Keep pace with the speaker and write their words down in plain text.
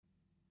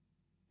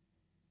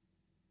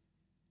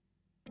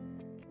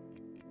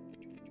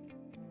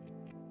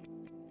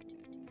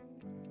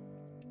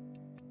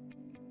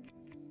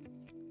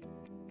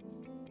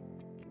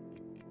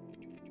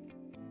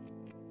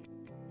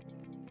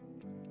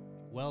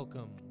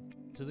Welcome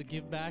to the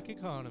Give Back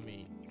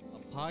Economy, a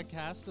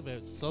podcast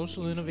about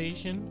social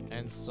innovation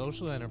and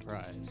social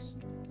enterprise.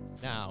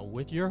 Now,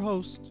 with your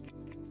host,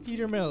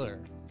 Peter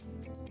Miller.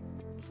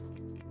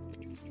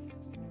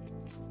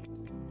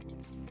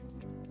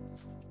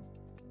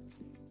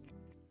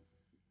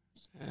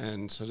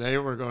 And today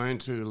we're going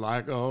to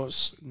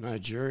Lagos,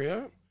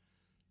 Nigeria,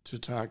 to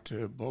talk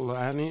to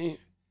Bolanie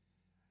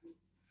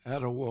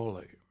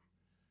Adewole.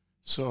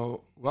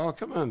 So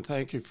welcome and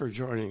thank you for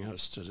joining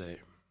us today.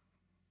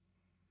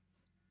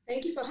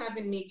 Thank you for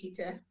having me,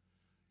 Peter.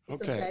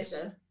 It's a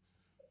pleasure.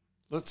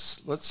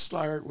 Let's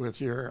start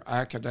with your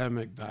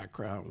academic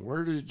background.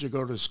 Where did you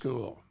go to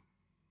school?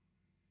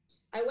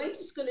 I went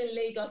to school in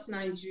Lagos,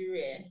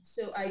 Nigeria.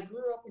 So I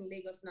grew up in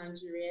Lagos,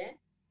 Nigeria.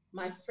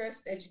 My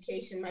first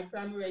education, my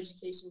primary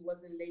education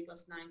was in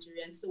Lagos,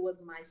 Nigeria, and so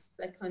was my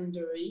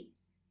secondary,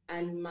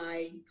 and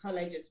my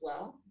college as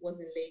well was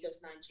in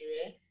Lagos,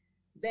 Nigeria.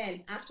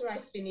 Then after I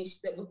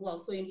finished,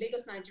 so in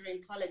Lagos, Nigeria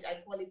in college, I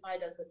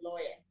qualified as a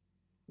lawyer.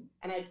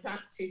 And I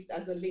practiced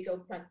as a legal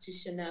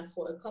practitioner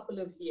for a couple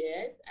of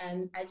years,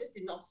 and I just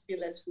did not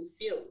feel as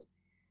fulfilled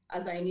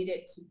as I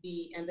needed to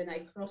be. And then I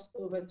crossed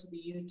over to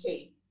the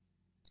UK.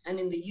 And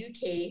in the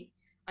UK,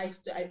 I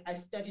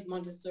studied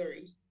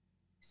Montessori.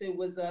 So it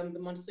was the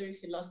Montessori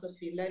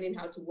philosophy, learning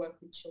how to work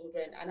with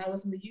children. And I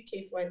was in the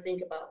UK for, I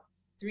think, about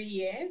 3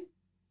 years.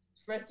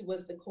 First, it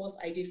was the course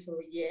I did for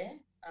a year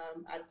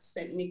at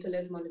St.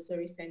 Nicholas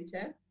Montessori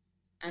Center.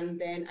 And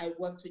then I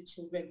worked with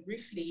children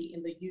briefly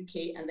in the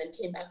UK and then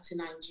came back to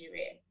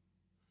Nigeria.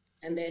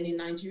 And then in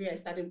Nigeria, I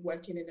started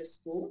working in a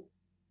school,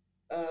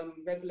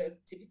 regular,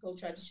 typical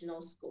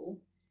traditional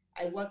school.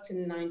 I worked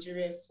in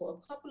Nigeria for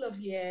a couple of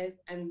years,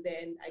 and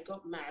then I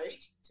got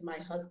married to my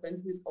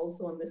husband, who's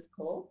also on this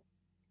call.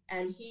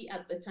 And he,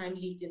 at the time,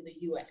 lived in the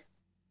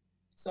US.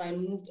 So I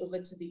moved over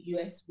to the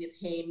US with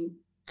him,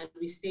 and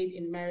we stayed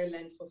in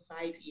Maryland for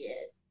 5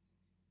 years.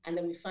 And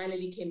then we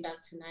finally came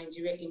back to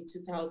Nigeria in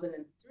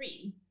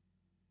 2003.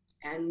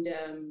 And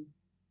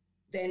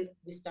then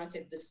we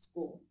started the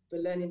school, the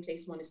Learning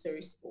Place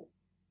Montessori School.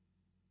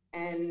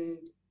 And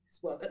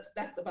well,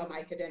 that's about my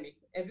academic.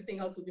 Everything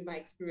else will be my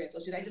experience.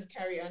 Or should I just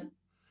carry on?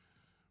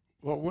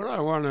 Well, what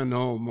I want to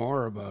know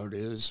more about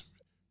is,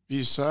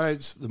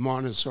 besides the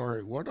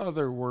Montessori, what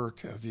other work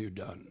have you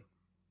done?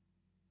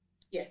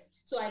 Yes.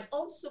 So I've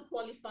also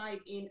qualified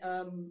in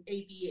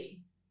ABA,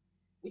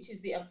 which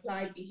is the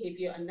Applied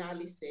Behavior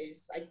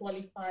Analysis. I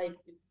qualified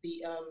with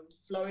the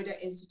Florida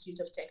Institute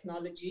of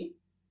Technology.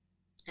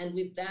 And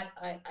with that,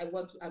 I've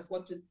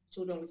worked with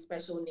children with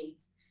special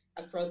needs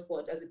across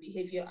board as a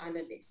behavior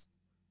analyst.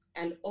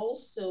 And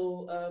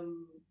also,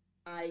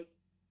 I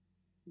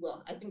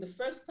think the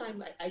first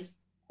time I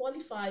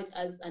qualified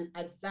as an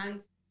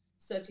advanced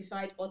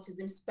certified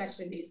autism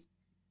specialist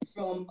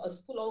from a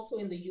school also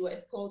in the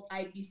US called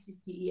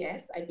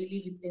IBCCES. I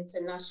believe it's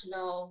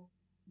International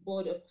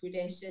Board of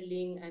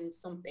Credentialing and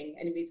something.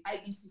 Anyway, it's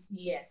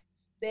IBCCES.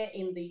 They're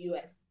in the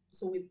US.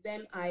 So with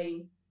them,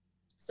 I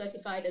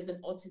certified as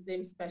an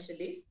autism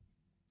specialist,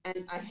 and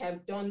I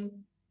have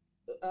done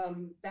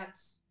that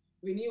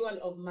renewal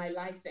of my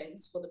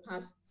license for the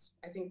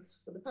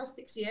past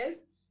 6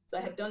 years. So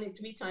I have done it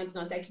 3 times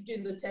now. So I keep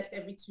doing the test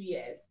every 2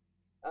 years,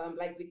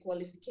 like the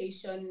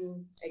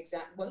qualification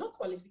exam. Well, not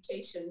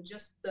qualification,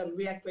 just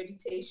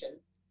reaccreditation.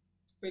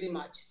 Pretty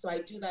much. So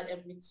I do that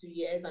every 2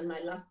 years, and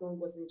my last one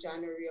was in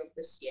January of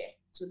this year,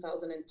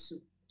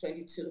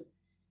 2022.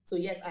 So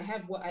yes, I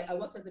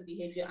work as a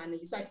behavior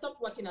analyst. So I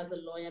stopped working as a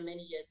lawyer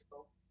many years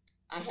ago.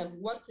 I have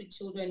worked with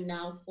children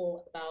now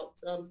for about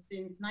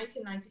since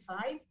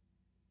 1995.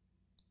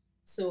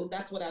 So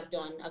that's what I've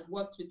done. I've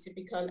worked with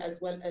typical as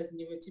well as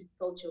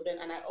neurotypical children,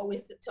 and I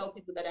always tell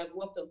people that I've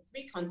worked on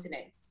 3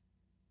 continents: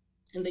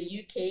 in the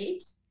UK,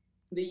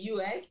 the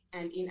US,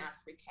 and in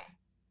Africa.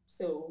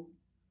 So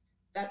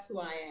that's who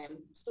I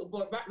am. So,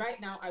 but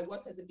right now I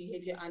work as a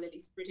behavior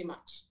analyst pretty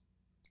much,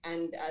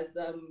 and as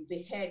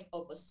the head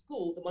of a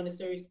school, the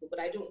Montessori School,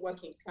 but I don't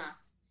work in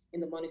class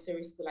in the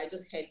Montessori School. I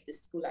just head the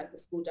school as the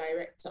school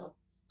director,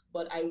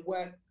 but I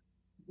work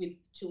with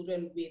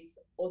children with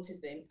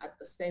autism at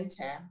the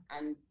center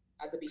and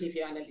as a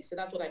behavior analyst. So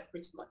that's what I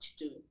pretty much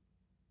do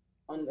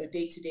on a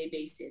day-to-day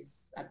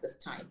basis at this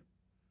time.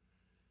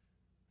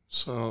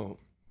 So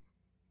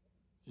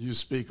you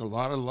speak a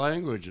lot of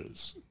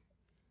languages.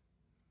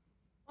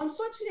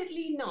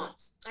 Unfortunately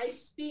not. I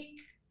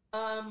speak,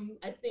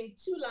 I think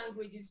 2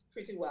 languages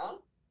pretty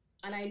well,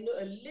 and I know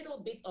a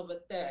little bit of a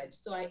third.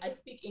 So I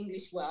speak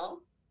English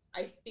well.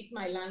 I speak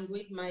my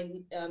language. My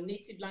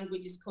native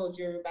language is called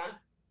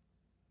Yoruba.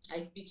 I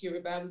speak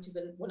Yoruba, which is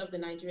one of the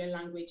Nigerian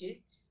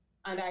languages.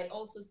 And I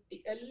also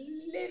speak a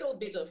little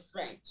bit of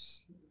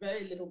French,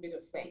 very little bit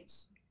of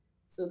French.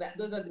 So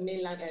those are the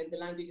main the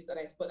languages that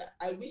I speak.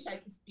 I wish I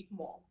could speak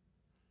more.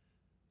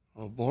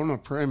 Well, bon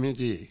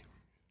après-midi.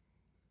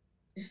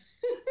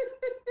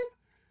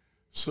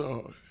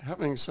 So,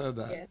 having said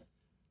that, Yeah.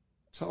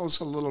 Tell us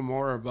a little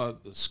more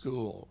about the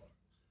school.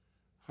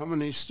 How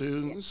many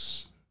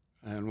students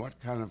and what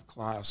kind of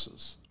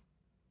classes?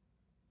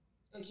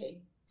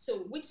 Okay.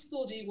 So which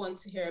school do you want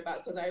to hear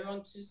about? Because I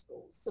run two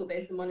schools. So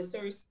there's the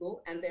Montessori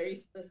School and there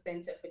is the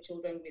Center for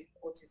Children with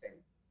Autism.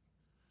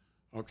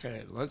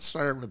 Okay, let's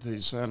start with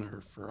the Center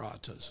for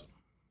Autism.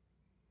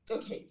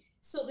 Okay,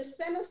 so the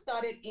center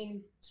started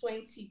in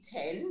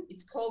 2010.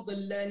 It's called the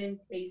Learning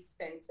Place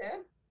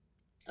Center.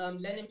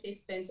 Learning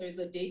Place Center is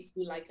a day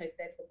school, like I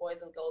said, for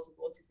boys and girls with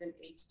autism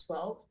age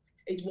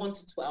 1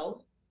 to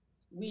 12.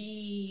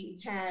 We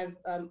have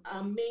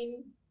our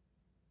main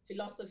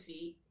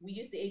philosophy, we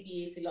use the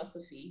ABA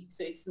philosophy,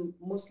 so it's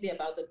mostly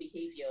about the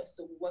behavior.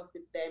 So we work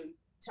with them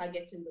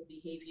targeting the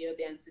behavior,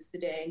 the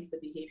antecedents, the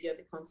behavior,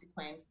 the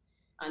consequence,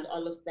 and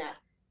all of that.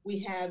 We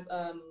have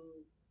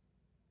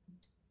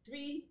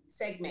 3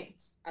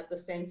 segments at the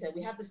center.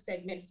 We have the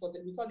segment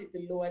we call it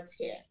the lower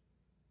tier.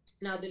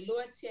 Now, the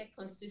lower tier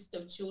consists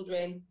of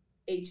children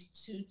aged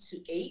 2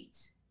 to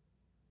 8,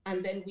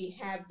 and then we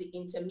have the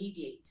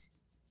intermediate.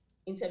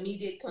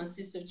 Intermediate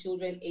consists of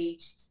children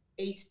aged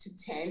 8 to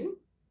 10,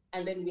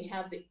 and then we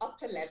have the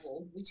upper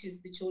level, which is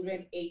the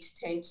children aged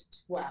 10 to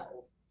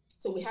 12.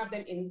 So we have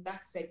them in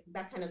that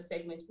kind of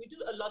segment. We do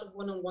a lot of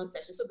one-on-one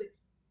sessions. So the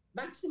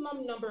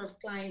maximum number of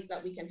clients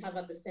that we can have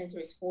at the center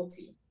is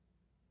 40.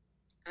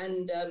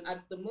 And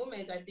at the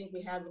moment, I think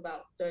we have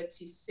about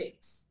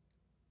 36.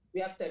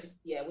 We have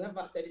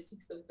about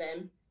 36 of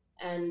them.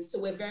 And so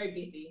we're very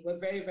busy. We're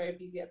very, very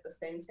busy at the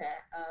center.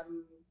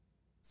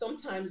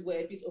 Sometimes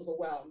we're a bit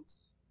overwhelmed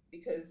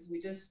because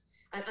we just,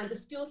 and the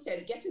skill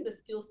set, getting the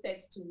skill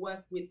sets to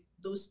work with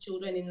those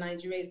children in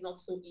Nigeria is not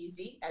so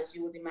easy, as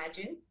you would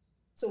imagine.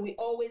 So we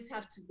always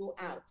have to go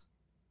out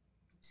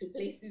to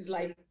places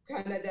like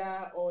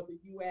Canada or the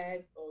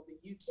US or the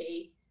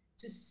UK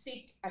to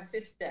seek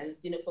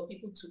assistance, for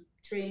people to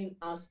train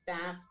our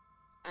staff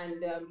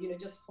and,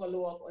 just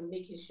follow up on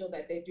making sure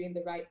that they're doing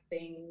the right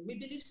thing. We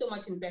believe so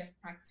much in best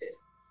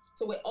practice.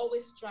 So we're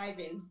always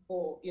striving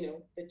for,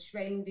 the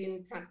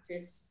trending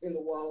practice in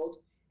the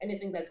world.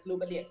 Anything that's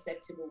globally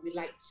acceptable, we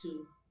like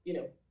to,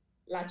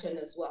 latch on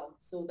as well.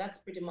 So that's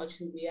pretty much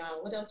who we are.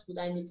 What else would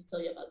I need to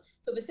tell you about?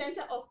 So the center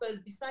offers,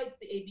 besides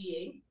the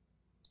ABA,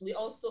 we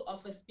also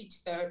offer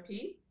speech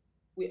therapy.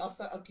 We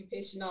offer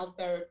occupational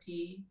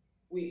therapy.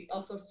 We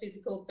offer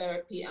physical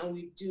therapy, and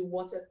we do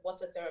water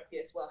therapy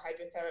as well,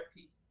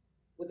 hydrotherapy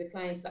with the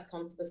clients that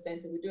come to the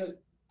center. We do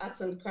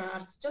arts and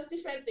crafts, just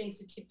different things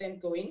to keep them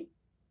going.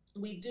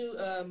 We do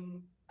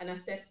an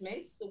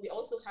assessment. So we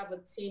also have a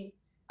team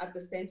at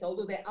the center,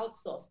 although they're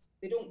outsourced,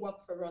 they don't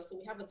work for us. So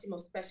we have a team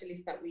of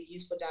specialists that we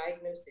use for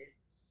diagnosis.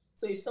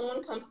 So if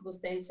someone comes to the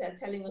center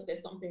telling us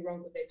there's something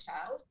wrong with their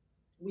child,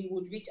 we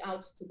would reach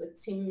out to the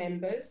team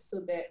members. So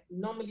there are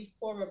normally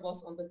 4 of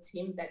us on the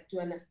team that do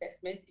an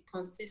assessment. It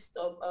consists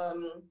of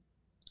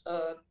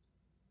a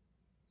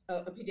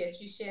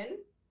pediatrician,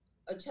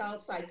 a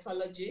child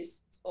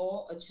psychologist,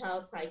 or a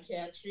child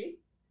psychiatrist,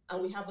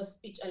 and we have a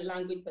speech and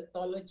language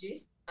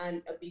pathologist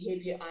and a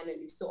behavior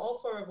analyst. So all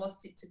 4 of us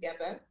sit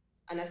together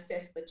and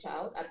assess the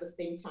child at the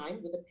same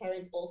time, with the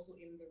parent also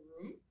in the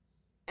room.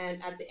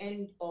 And at the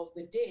end of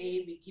the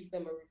day, we give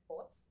them a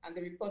report, and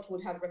the report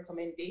would have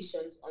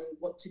recommendations on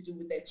what to do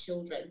with their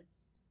children.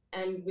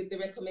 And with the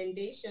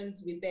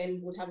recommendations, we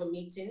then would have a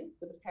meeting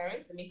with the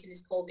parents. The meeting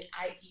is called the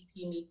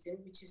IEP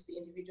meeting, which is the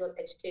Individual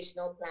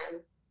Educational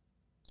Plan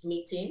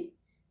meeting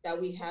that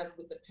we have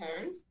with the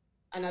parents.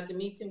 And at the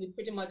meeting, we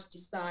pretty much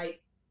decide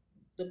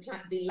the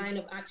line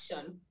of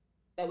action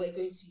that we're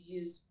going to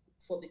use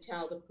for the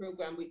child, the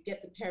program. We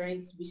get the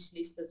parents' wish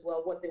list as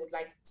well, what they would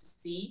like to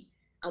see.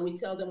 And we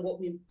tell them what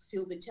we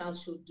feel the child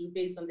should do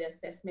based on the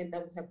assessment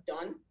that we have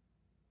done.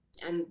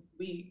 And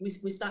we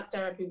start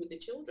therapy with the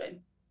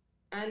children.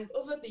 And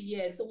over the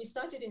years, so we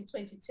started in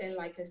 2010,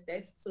 like I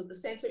said, so the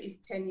center is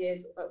 12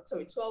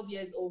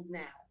 years old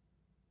now.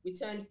 We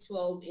turned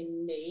 12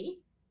 in May.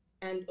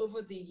 And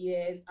over the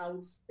years, I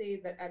would say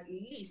that at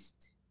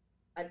least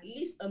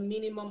a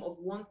minimum of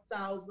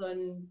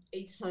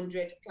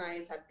 1,800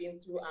 clients have been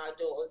through our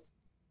doors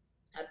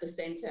at the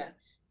center.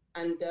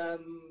 And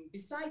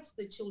besides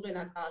the children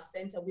at our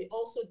center, we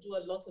also do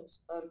a lot of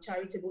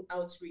charitable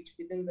outreach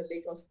within the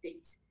Lagos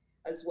state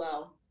as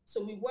well. So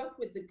we work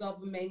with the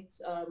government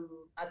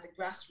at the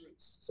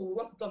grassroots. So we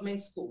work with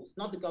government schools,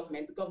 not the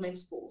government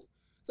schools.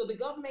 So the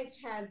government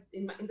has,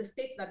 in the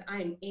states that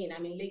I'm in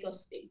Lagos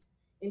state.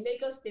 In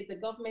Lagos state, the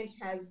government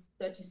has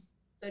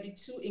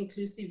 32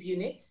 inclusive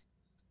units.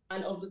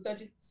 And of the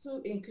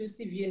 32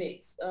 inclusive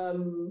units, I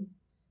don't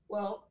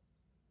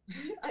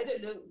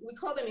know, we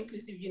call them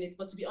inclusive units,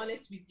 but to be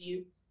honest with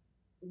you,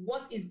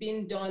 what is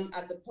being done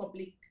at the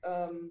public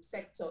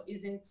sector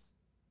isn't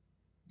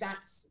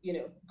that,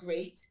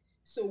 great.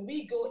 So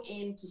we go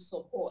in to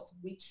support.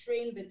 We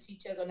train the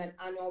teachers on an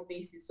annual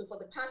basis. So for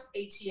the past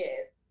 8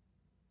 years,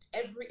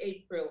 every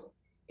April,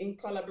 in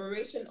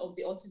collaboration of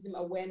the Autism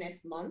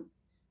Awareness Month,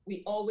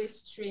 we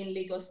always train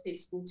Lagos State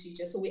school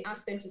teachers. So we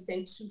ask them to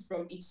send 2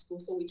 from each school.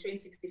 So we train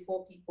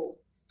 64 people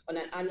on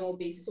an annual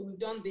basis. So we've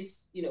done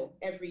this,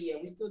 every year.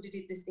 We still did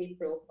it this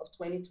April of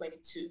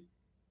 2022.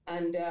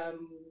 And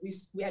we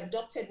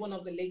adopted one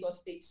of the Lagos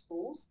State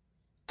schools.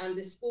 And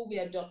the school we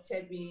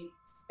adopted, we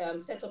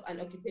set up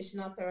an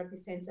occupational therapy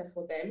center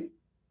for them.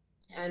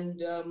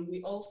 And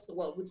we also,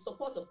 well, with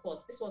support, of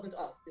course, this wasn't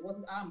us, it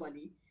wasn't our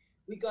money.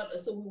 We got,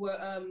 so we were,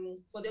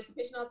 for the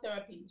occupational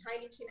therapy,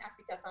 Heineken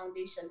Africa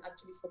Foundation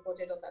actually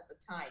supported us at the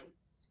time.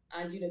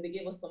 And, they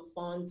gave us some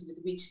funds with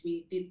which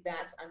we did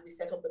that. And we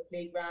set up the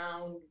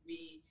playground,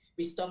 we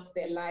restocked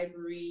their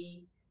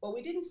library. But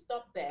we didn't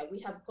stop there. We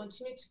have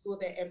continued to go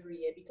there every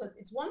year because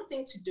it's one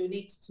thing to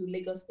donate to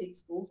Lagos State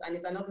schools and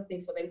it's another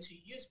thing for them to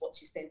use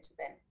what you send to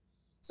them.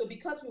 So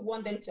because we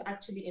want them to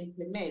actually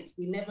implement,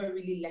 we never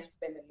really left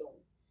them alone.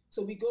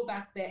 So we go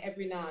back there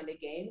every now and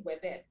again. We're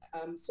there.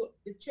 So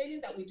the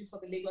training that we do for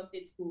the Lagos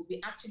State schools, we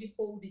actually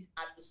hold it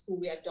at the school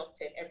we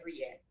adopted every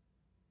year.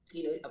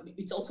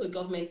 It's also a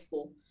government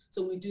school.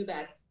 So we do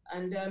that.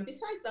 And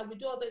besides that, we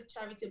do other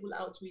charitable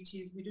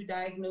outreaches. We do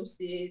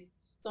diagnosis.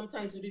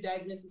 Sometimes we do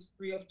diagnosis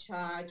free of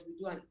charge. We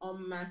do an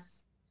en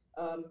masse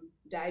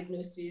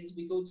diagnosis.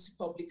 We go to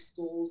public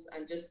schools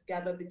and just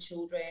gather the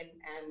children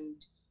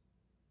and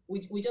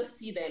we just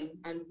see them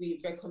and we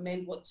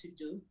recommend what to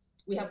do.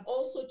 We have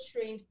also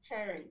trained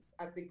parents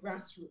at the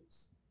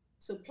grassroots.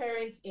 So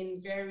parents in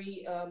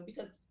very,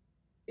 because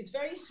it's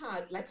very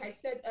hard. Like I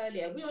said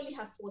earlier, we only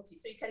have 40.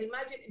 So you can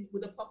imagine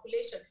with the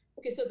population.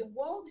 Okay, so the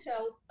World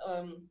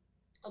Health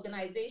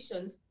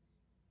Organizations,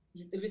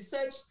 the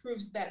research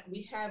proves that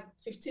we have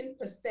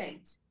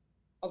 15%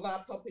 of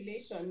our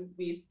population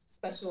with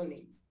special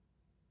needs.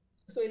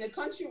 So in a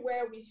country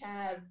where we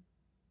have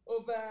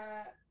over,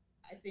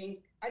 I think,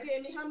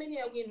 Adeyemi, how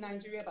many are we in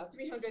Nigeria? About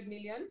 300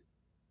 million?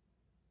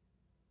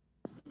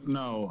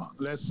 No,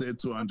 let's say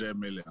 200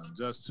 million,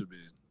 just to be.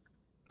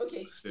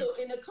 Okay, so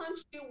in a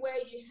country where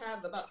you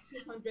have about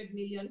 200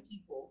 million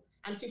people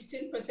and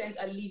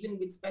 15% are living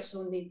with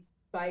special needs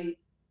by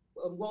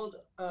World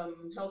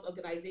Health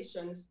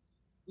Organization's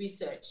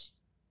research,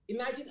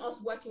 imagine us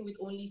working with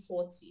only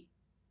 40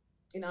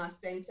 in our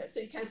center. So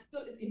you can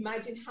still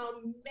imagine how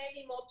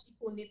many more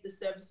people need the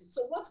services.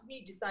 So what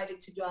we decided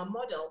to do, our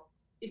model,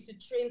 is to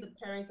train the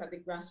parents at the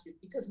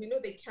grassroots because we know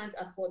they can't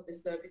afford the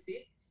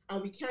services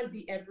and we can't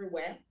be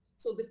everywhere.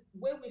 So the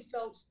way we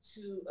felt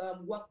to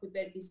work with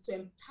them is to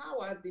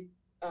empower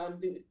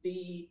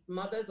the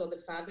mothers or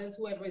the fathers,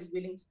 whoever is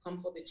willing to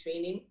come for the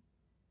training.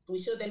 We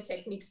show them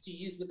techniques to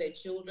use with their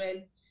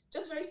children,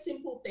 just very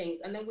simple things.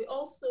 And then we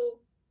also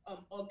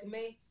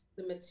augment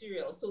the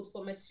materials. So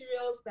for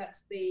materials that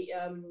they,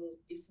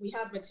 if we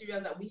have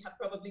materials that we have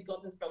probably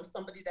gotten from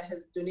somebody that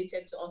has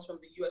donated to us from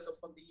the US or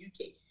from the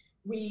UK,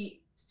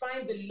 we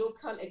find the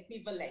local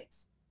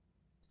equivalent.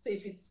 So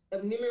if it's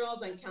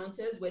numerals and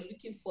counters, we're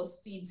looking for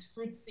seeds,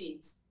 fruit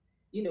seeds,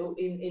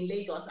 in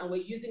Lagos, and we're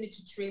using it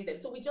to train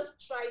them. So we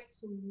just try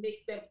to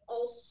make them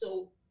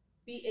also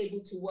be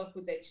able to work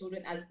with their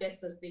children as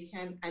best as they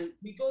can. And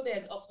we go there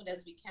as often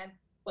as we can,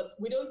 but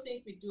we don't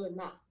think we do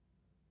enough.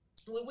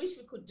 We wish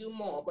we could do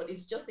more, but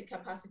it's just the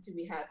capacity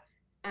we have.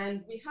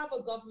 And we have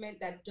a government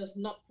that does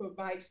not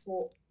provide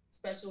for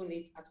special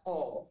needs at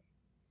all.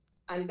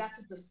 And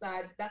that's the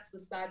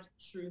sad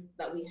truth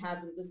that we have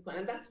in this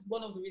country. And that's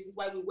one of the reasons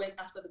why we went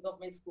after the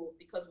government schools,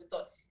 because we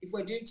thought if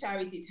we're doing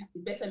charity,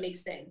 it better make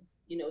sense.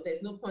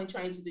 There's no point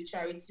trying to do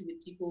charity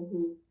with people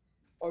who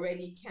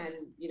already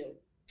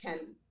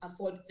can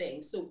afford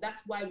things. So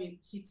that's why we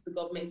hit the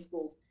government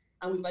schools.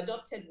 And we've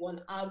adopted one.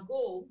 Our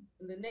goal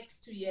in the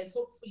next 2 years,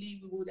 hopefully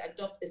we would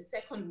adopt a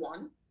second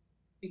one,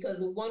 because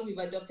the one we've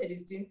adopted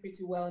is doing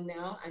pretty well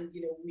now. And,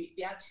 we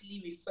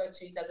actually refer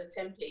to it as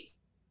a template.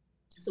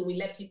 So we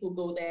let people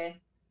go there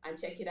and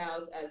check it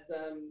out as,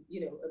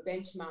 a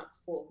benchmark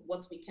for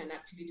what we can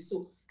actually do.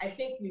 So I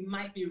think we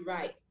might be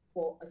right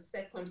for a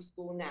second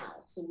school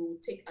now. So we will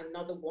take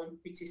another one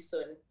pretty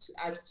soon to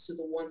add to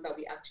the ones that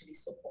we actually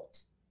support.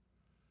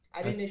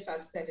 I don't know if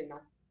I've said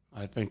enough.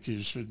 I think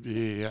you should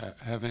be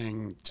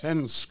having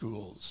 10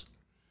 schools.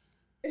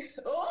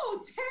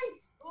 Oh, 10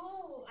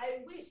 schools! I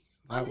wish.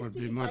 That honestly, would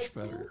be much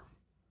better.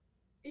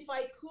 If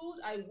I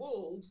could, I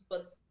would,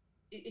 but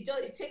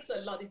it takes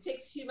a lot. It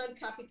takes human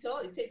capital,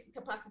 it takes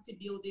capacity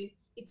building,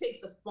 it takes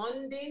the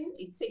funding,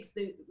 it takes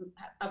the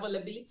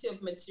availability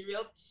of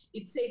materials,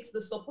 it takes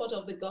the support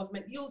of the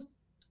government.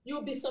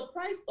 You'll be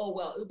surprised,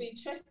 it'll be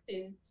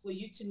interesting for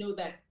you to know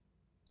that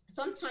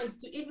sometimes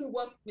to even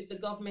work with the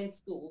government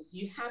schools,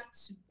 you have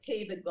to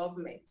pay the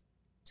government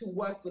to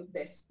work with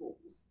their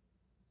schools.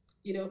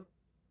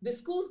 The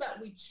schools that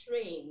we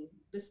train,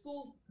 the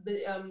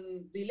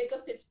Lagos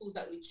State schools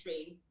that we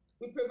train,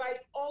 we provide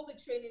all the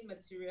training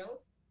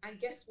materials. And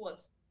guess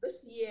what?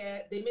 This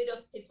year, they made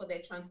us pay for their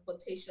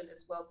transportation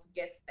as well to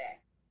get there.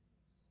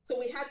 So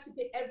we had to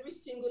pay every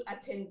single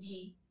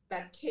attendee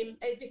that came,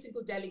 every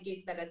single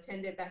delegate that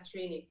attended that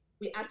training.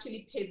 We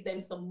actually paid them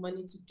some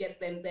money to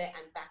get them there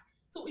and back.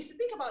 So if you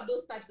think about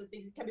those types of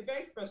things, it can be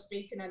very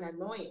frustrating and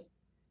annoying,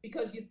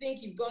 because you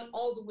think you've gone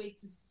all the way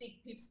to seek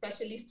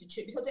specialists to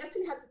train, because we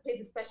actually had to pay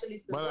the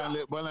specialists as well.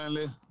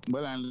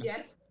 Bolanie.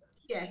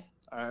 Yes.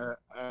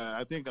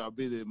 I think I'll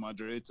be the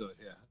moderator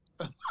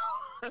here.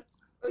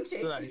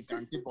 Okay. So that he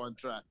can keep on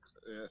track.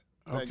 Yeah.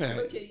 Okay.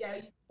 Okay,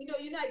 yeah.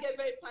 I get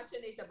very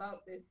passionate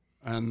about this.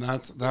 And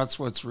that's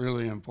what's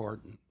really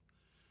important.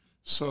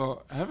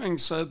 So, having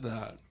said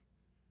that,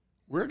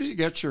 where do you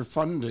get your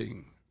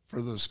funding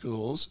for the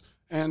schools,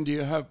 and do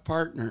you have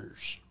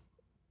partners?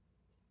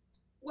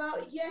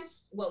 Well,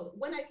 yes. Well,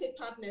 when I say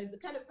partners, the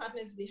kind of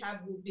partners we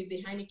have will be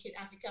the Heineken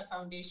Africa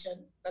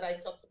Foundation that I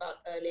talked about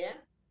earlier.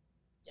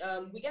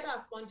 We get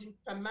our funding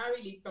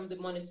primarily from the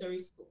Montessori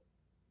School.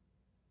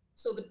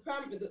 So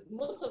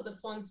most of the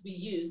funds we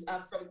use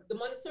are from the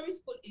Montessori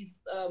School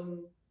is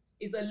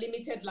a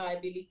limited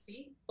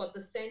liability, but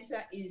the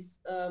center is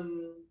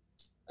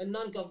a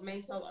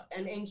non-governmental,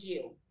 an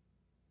NGO.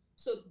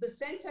 So the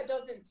center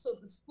doesn't, so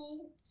the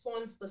school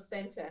funds the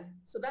center.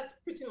 So that's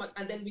pretty much,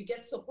 and then we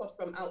get support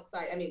from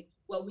outside. I mean,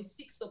 well, we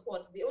seek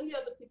support. The only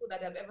other people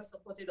that have ever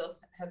supported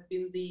us have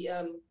been the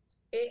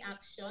A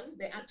Action.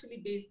 They're actually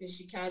based in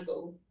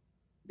Chicago.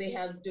 They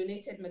have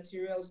donated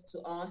materials to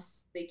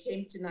us. They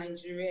came to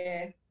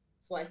Nigeria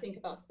for, I think,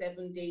 about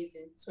 7 days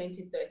in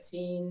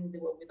 2013. They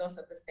were with us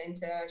at the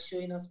center,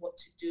 showing us what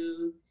to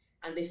do.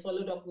 And they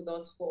followed up with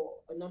us for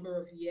a number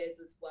of years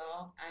as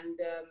well. And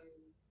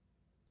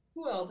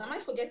who else? Am I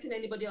forgetting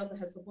anybody else that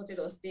has supported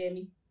us,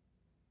 Demi?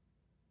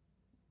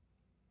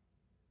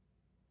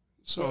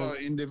 So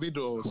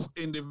individuals.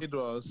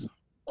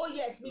 Oh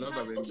yes, we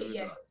have. Okay,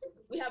 yes,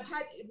 we have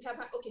had.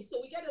 Okay, so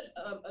we get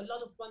a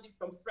lot of funding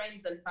from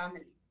friends and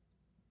family.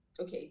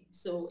 Okay,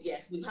 so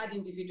yes, we've had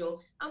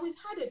individual, and we've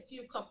had a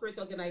few corporate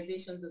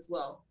organizations as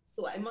well.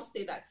 So I must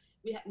say that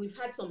we've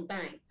had some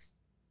banks.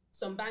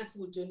 Some banks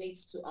will donate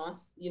to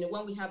us.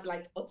 When we have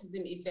like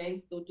autism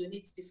events, they'll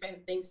donate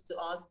different things to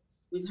us.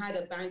 We've had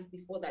a bank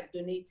before that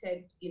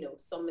donated,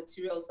 some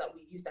materials that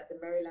we used at the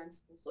Maryland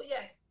school. So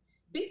yes,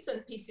 bits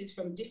and pieces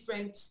from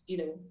different,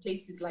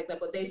 places like that.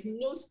 But there's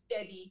no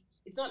steady.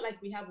 It's not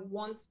like we have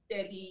one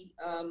steady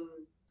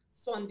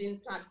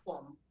funding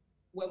platform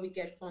where we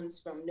get funds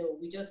from. No,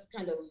 we just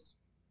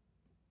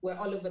we're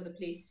all over the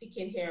place,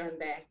 seeking here and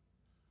there.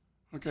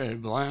 Okay,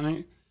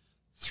 Bolanie,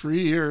 3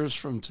 years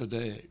from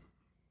today,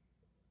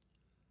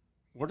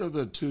 what are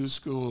the two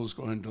schools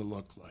going to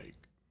look like?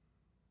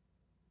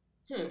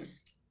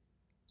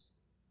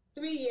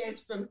 3 years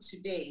from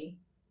today,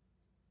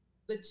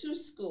 the two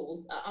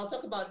schools, I'll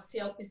talk about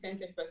TLP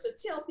Center first. So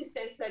TLP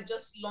Center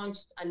just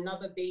launched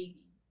another baby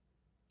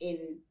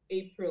in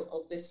April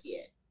of this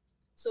year.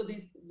 So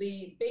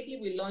the baby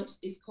we launched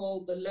is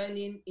called the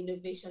Learning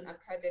Innovation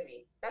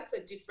Academy. That's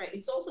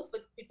it's also for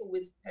people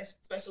with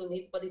special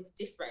needs, but it's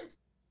different.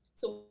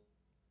 So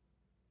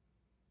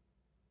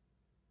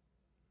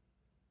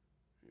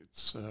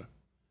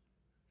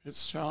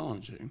it's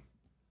challenging.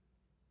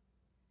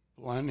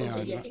 Bolanie,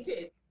 okay, yeah, it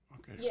is.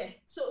 Okay. Yes.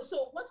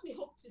 So what we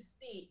hope to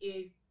see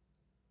is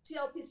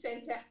TLP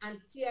Center and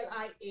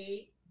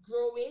TLIA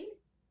growing.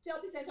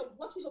 TLP Center,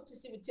 what we hope to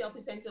see with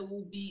TLP Center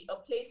will be a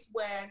place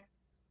where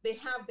they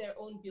have their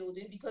own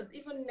building, because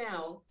even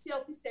now,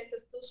 TLP Center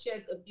still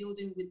shares a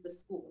building with the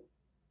school,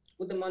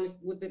 with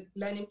the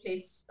Learning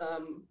Place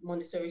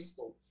Montessori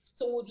School.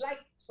 So we would like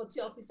for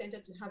TLP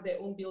Center to have their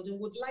own building.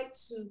 Would like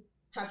to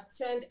have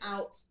turned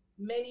out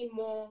many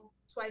more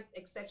twice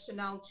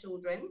exceptional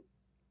children,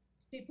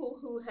 people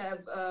who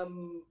have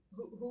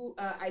who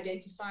are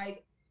identified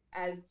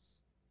as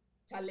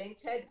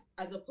talented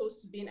as opposed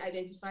to being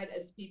identified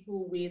as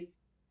people with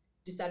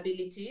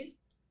disabilities.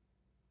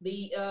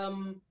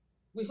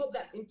 We hope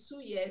that in 2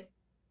 years,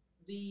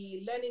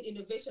 the Learning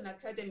Innovation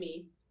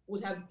Academy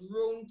would have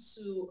grown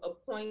to a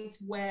point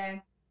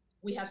where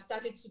we have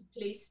started to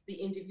place the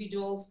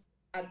individuals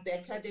at the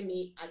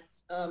academy at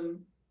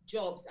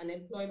jobs and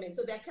employment.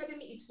 So the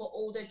academy is for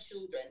older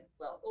children,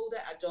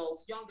 older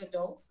adults, young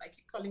adults. I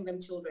keep calling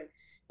them children,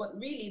 but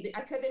really the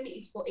academy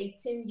is for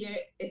 18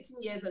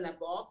 years and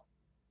above.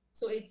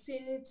 So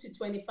 18 to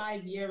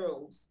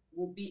 25-year-olds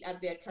will be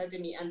at the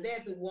academy, and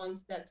they're the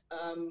ones that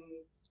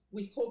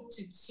we hope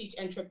to teach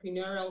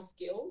entrepreneurial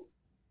skills,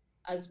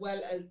 as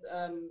well as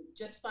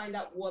just find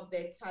out what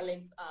their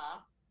talents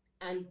are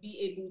and be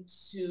able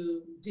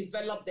to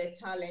develop their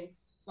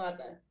talents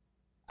further.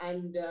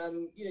 And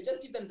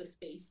just give them the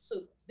space.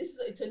 So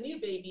it's a new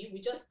baby.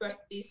 We just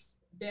birthed this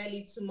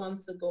barely 2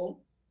 months ago,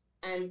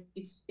 and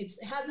it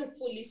hasn't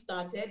fully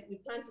started. We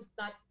plan to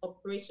start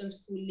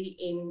operations fully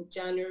in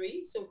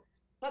January. So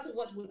part of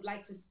what we'd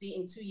like to see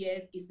in 2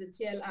 years is the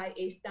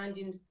TLIA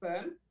standing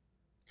firm,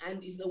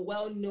 and is a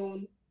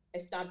well-known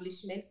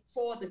establishment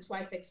for the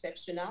twice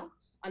exceptional,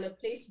 and a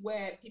place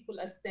where people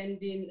are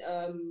sending,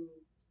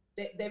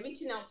 they're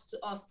reaching out to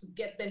us to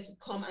get them to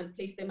come and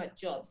place them at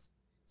jobs.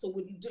 So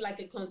we do like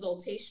a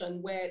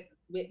consultation where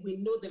we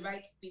know the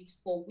right fit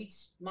for which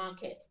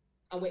market,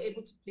 and we're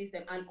able to place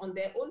them. And on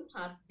their own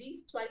part,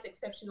 these twice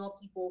exceptional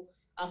people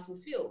are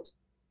fulfilled.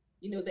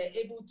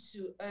 They're able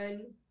to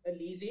earn a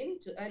living,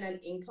 to earn an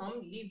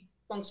income, live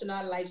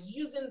functional lives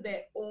using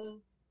their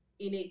own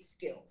innate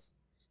skills.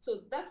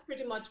 So that's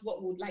pretty much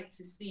what we'd like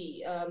to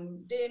see.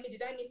 Demi,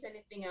 did I miss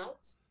anything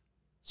out?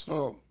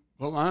 So,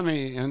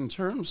 Bolanie, in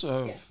terms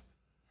of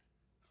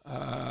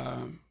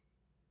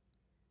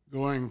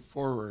going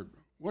forward,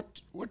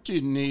 What do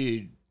you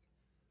need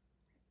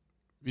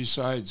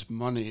besides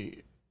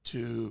money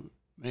to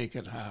make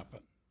it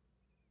happen?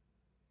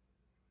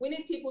 We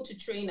need people to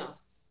train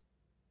us.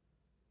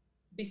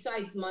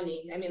 Besides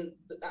money, I mean,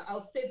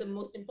 I'll say the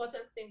most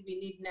important thing we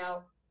need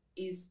now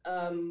is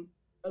a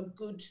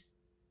good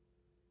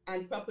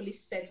and properly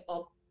set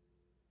up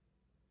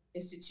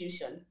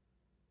institution.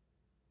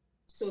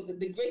 So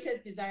the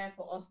greatest desire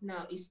for us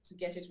now is to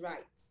get it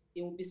right.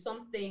 It will be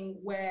something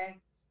where,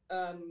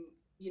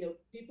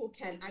 people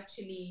can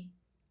actually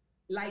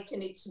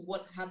liken it to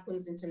what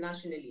happens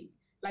internationally,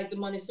 like the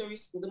Montessori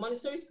School. The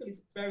Montessori School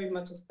is very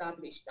much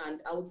established,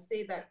 and I would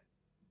say that,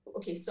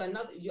 okay, so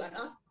you had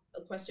asked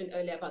a question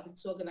earlier about the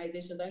two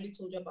organizations. I only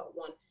told you about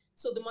one.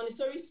 So the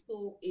Montessori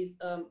School is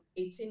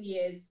 18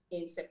 years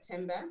in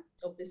September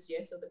of this year,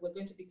 so that we're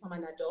going to become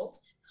an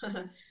adult.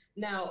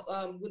 Now,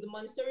 with the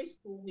Montessori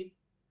School, we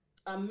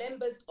are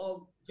members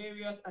of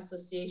various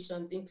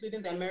associations,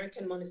 including the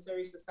American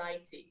Montessori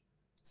Society.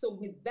 So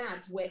with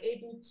that, we're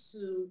able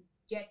to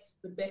get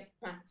the best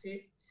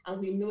practice,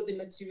 and we know the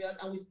materials,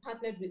 and we've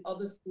partnered with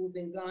other schools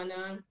in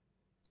Ghana,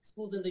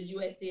 schools in the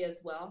USA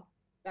as well,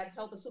 that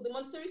help us. So the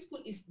Montessori School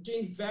is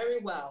doing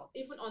very well,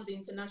 even on the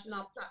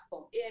international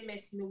platform.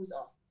 AMS knows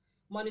us.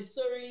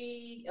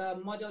 Montessori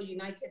Model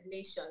United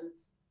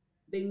Nations,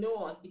 they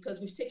know us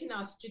because we've taken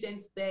our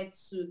students there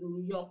to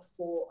New York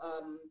for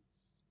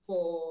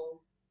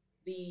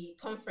the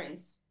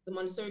conference, the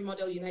Montessori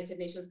Model United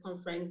Nations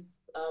conference,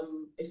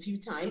 a few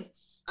times.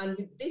 And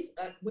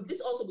with this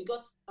also, we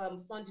got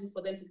funding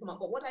for them to come up.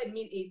 But what I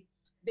mean is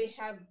they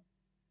have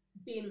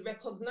been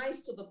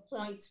recognized to the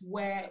point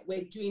where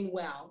we're doing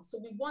well. So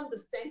we want the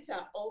center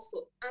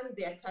also and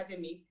the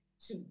academy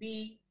to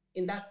be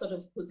in that sort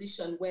of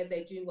position where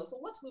they're doing well. So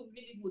what we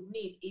really would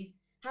need is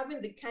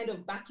having the kind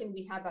of backing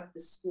we have at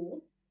the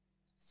school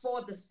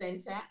for the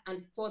center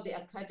and for the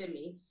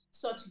academy,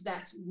 such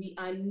that we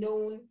are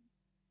known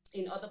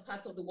in other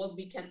parts of the world.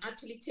 We can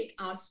actually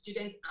take our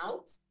students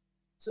out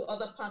to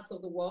other parts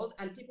of the world,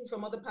 and people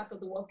from other parts of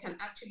the world can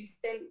actually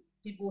send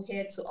people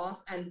here to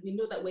us, and we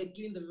know that we're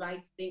doing the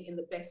right thing in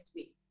the best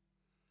way.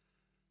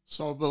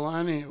 So,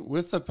 Bolanie,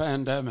 with the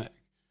pandemic,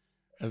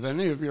 have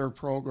any of your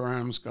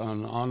programs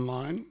gone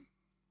online?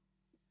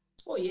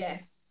 Oh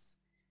yes,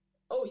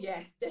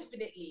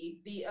 definitely.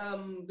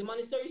 The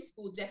Montessori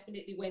School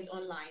definitely went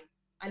online,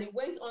 and it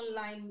went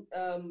online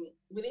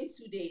within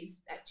 2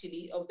 days,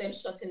 actually, of them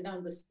shutting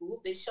down the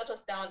schools. They shut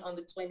us down on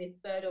the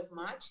 23rd of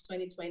March,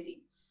 2020.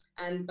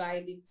 And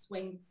by the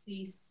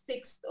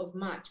 26th of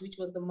March, which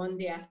was the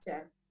Monday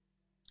after,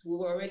 we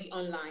were already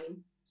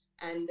online,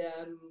 and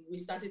we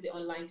started the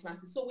online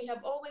classes. So we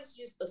have always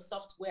used the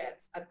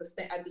softwares at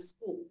the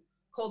school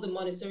called the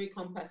Montessori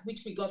Compass,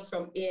 which we got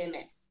from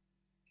AMS.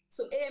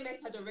 So AMS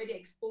had already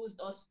exposed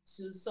us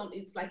to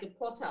it's like a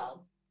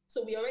portal.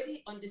 So we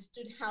already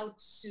understood how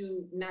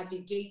to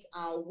navigate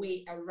our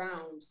way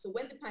around. So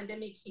when the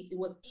pandemic hit, it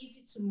was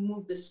easy to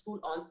move the school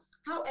on.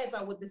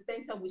 However, with the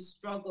center, we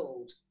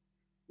struggled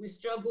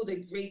a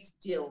great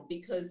deal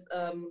because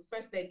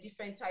first, there are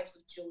different types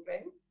of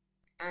children,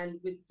 and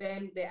with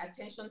them, their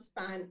attention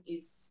span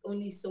is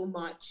only so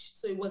much.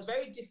 So it was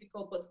very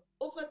difficult, but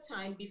over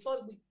time, before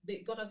they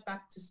got us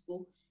back to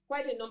school,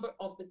 quite a number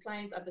of the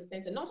clients at the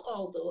center, not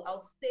all though,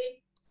 I'll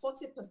say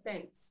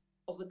 40%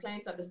 of the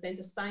clients at the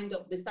center signed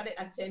up. They started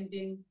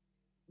attending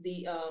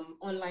the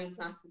online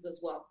classes as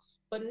well.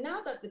 But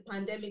now that the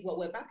pandemic,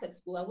 we're back at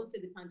school, I won't say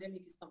the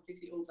pandemic is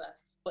completely over,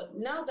 but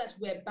now that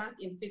we're back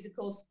in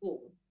physical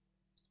school,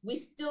 we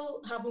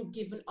still haven't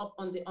given up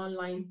on the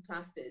online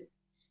classes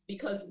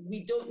because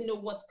we don't know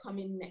what's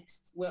coming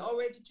next. We're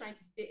already trying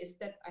to stay a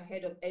step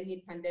ahead of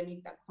any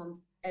pandemic that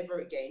comes ever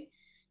again.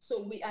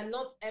 So we are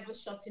not ever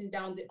shutting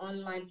down the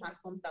online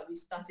platforms that we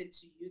started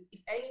to use.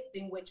 If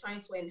anything, we're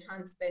trying to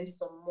enhance them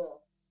some more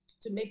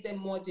to make them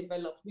more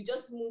developed. We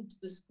just moved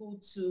the school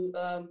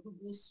to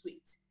Google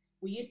Suite.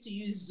 We used to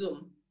use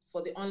Zoom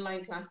for the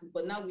online classes,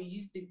 but now we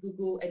use the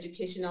Google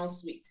Educational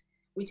Suite,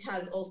 which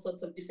has all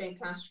sorts of different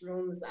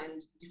classrooms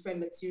and different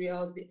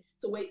materials.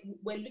 So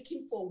we're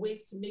looking for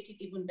ways to make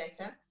it even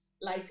better.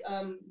 Like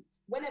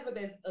whenever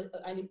there's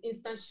an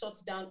instant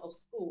shutdown of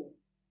school,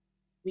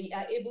 we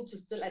are able to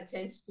still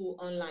attend school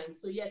online.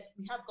 So yes,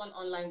 we have gone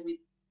online with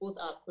both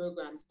our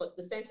programs, but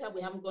the center, we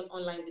haven't gone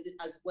online with it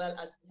as well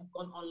as we have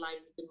gone online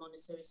with the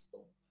Montessori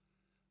School.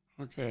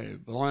 Okay,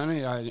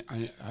 Bolanie,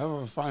 I have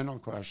a final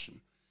question.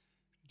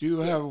 Do you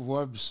have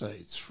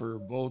websites for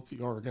both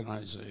the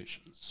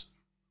organizations?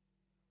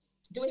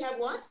 Do we have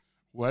what?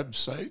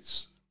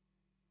 Websites?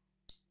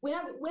 We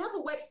have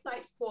a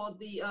website for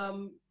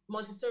the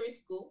Montessori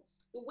School.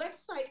 The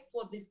website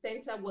for the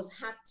center was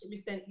hacked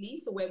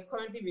recently, so we're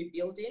currently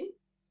rebuilding.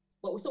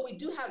 But so we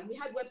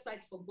had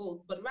websites for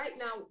both. But right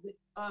now, the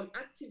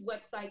active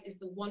website is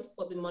the one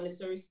for the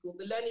Montessori School,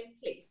 the Learning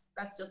Place.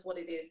 That's just what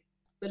it is.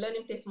 The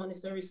Learning Place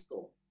Montessori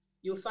School.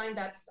 You'll find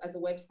that as a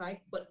website.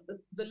 But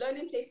the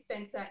Learning Place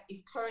Center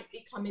is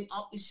currently coming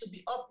up. It should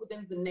be up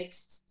within the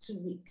next 2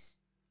 weeks.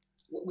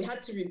 We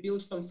had to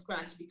rebuild from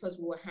scratch because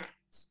we were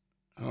hacked.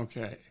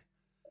 Okay.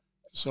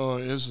 So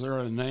is there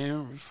a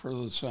name for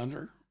the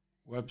center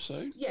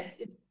website? Yes,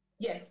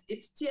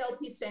 it's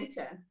TLP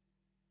Center.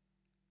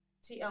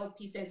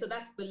 TLP Center. So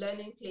that's the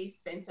Learning Place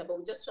Center, but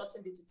we just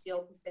shortened it to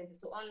TLP Center.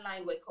 So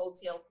online we're called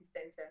TLP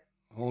Center.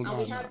 Hold and on.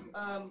 we have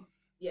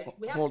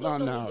we have Hold on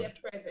social now. media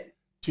present.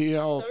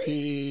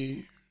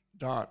 TLP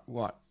dot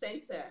what?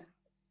 Center.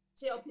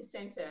 TLP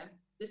Center.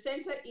 The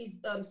center is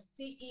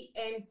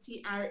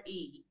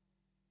CENTRE.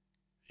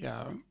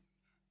 Yeah.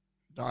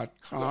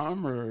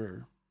 .com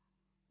or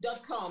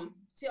 .com.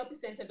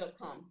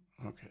 TLPcenter.com.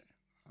 Okay.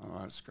 Oh,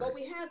 that's great. But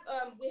we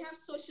have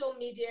social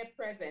media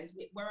presence.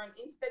 We're on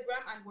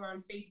Instagram and we're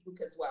on Facebook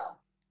as well.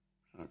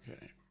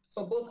 Okay.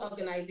 For both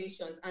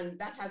organizations, and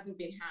that hasn't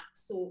been hacked.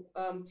 So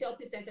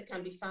TLP Center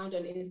can be found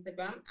on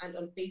Instagram and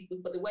on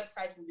Facebook, but the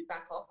website will be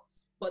back up.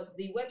 But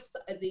the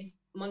website, this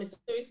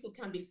Montessori School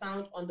can be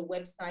found on the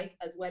website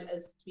as well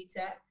as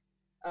Twitter,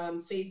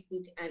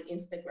 Facebook, and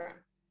Instagram.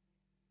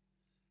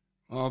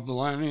 Well,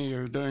 Bolanie,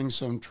 you're doing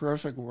some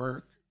terrific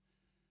work.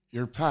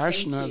 You're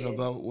passionate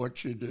about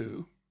what you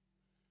do.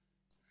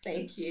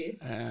 Thank you.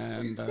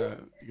 And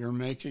you're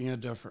making a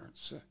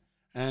difference.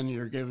 And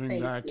you're giving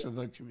back to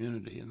the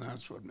community, and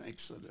that's what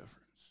makes the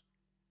difference.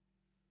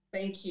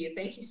 Thank you.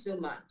 Thank you so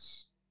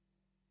much.